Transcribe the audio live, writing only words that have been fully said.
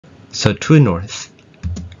So true north.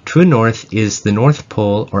 True north is the North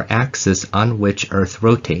Pole or axis on which Earth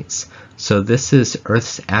rotates. So this is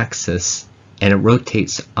Earth's axis and it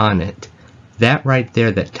rotates on it. That right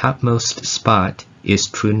there, that topmost spot, is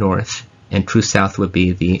true north, and true south would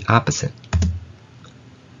be the opposite.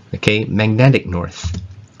 Okay, magnetic north.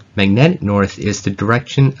 Magnetic north is the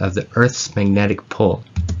direction of the Earth's magnetic pole,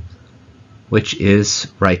 which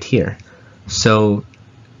is right here. So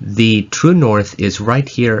the true north is right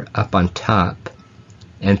here up on top,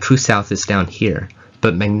 and true south is down here.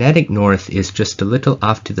 But magnetic north is just a little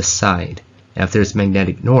off to the side. Now, if there's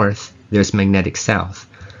magnetic north, there's magnetic south.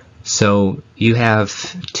 So you have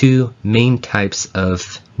two main types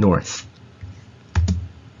of north.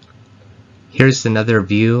 Here's another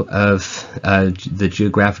view of the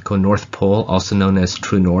geographical North Pole, also known as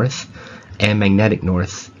true north, and magnetic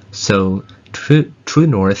north. So true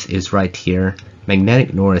north is right here,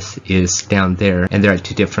 magnetic north is down there, and they're at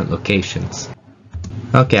two different locations.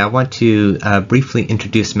 Okay, I want to briefly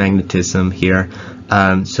introduce magnetism here.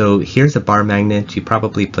 So here's a bar magnet. You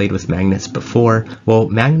probably played with magnets before. Well,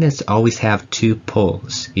 magnets always have two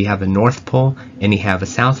poles. You have a north pole and you have a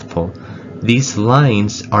south pole. These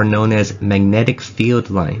lines are known as magnetic field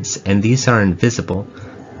lines, and these are invisible,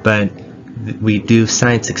 but we do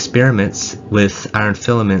science experiments with iron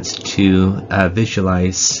filaments to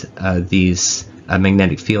visualize these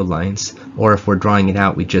magnetic field lines, or if we're drawing it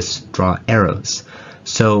out, we just draw arrows.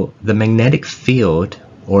 So the magnetic field,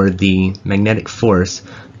 or the magnetic force,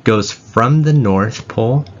 goes from the north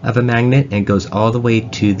pole of a magnet and goes all the way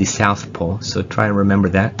to the south pole. So try and remember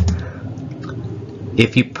that.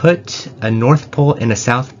 If you put a north pole and a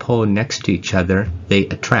south pole next to each other, they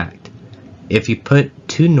attract. If you put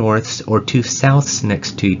two norths or two souths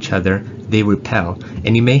next to each other, they repel.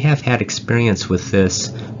 And you may have had experience with this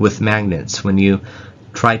with magnets, when you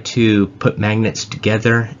try to put magnets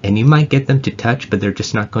together and you might get them to touch, but they're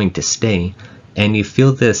just not going to stay. And you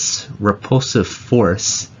feel this repulsive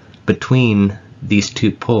force between these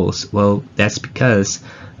two poles. Well, that's because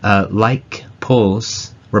like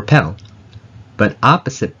poles repel, but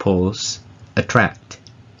opposite poles attract.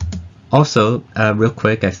 Also, real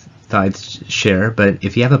quick, I thought I'd share, but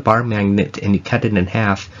if you have a bar magnet and you cut it in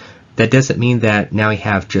half, that doesn't mean that now you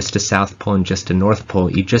have just a south pole and just a north pole.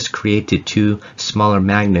 You just created two smaller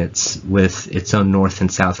magnets with its own north and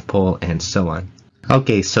south pole, and so on.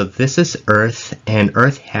 Okay, so this is Earth, and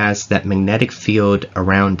Earth has that magnetic field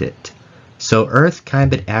around it. So Earth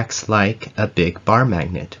kind of acts like a big bar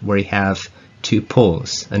magnet, where you have two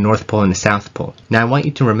poles, a north pole and a south pole. Now I want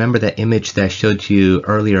you to remember that image that I showed you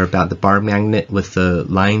earlier about the bar magnet with the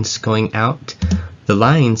lines going out. The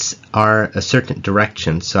lines are a certain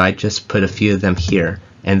direction, so I just put a few of them here,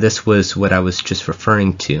 and this was what I was just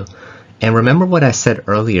referring to. And remember what I said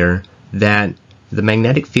earlier, that the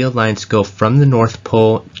magnetic field lines go from the North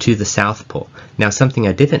Pole to the South Pole. Now, something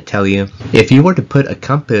I didn't tell you, if you were to put a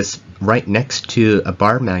compass right next to a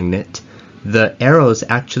bar magnet, the arrows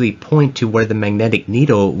actually point to where the magnetic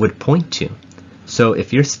needle would point to. So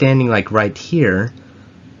if you're standing like right here,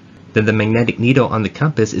 then the magnetic needle on the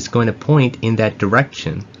compass is going to point in that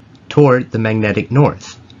direction toward the magnetic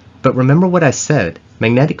north. But remember what I said,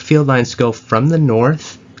 magnetic field lines go from the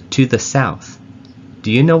north to the south.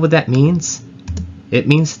 Do you know what that means? It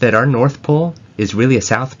means that our North Pole is really a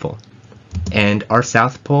South Pole, and our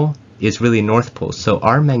South Pole is really a North Pole. So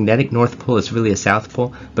our magnetic North Pole is really a South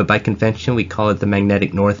Pole, but by convention we call it the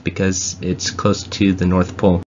magnetic north because it's close to the North Pole.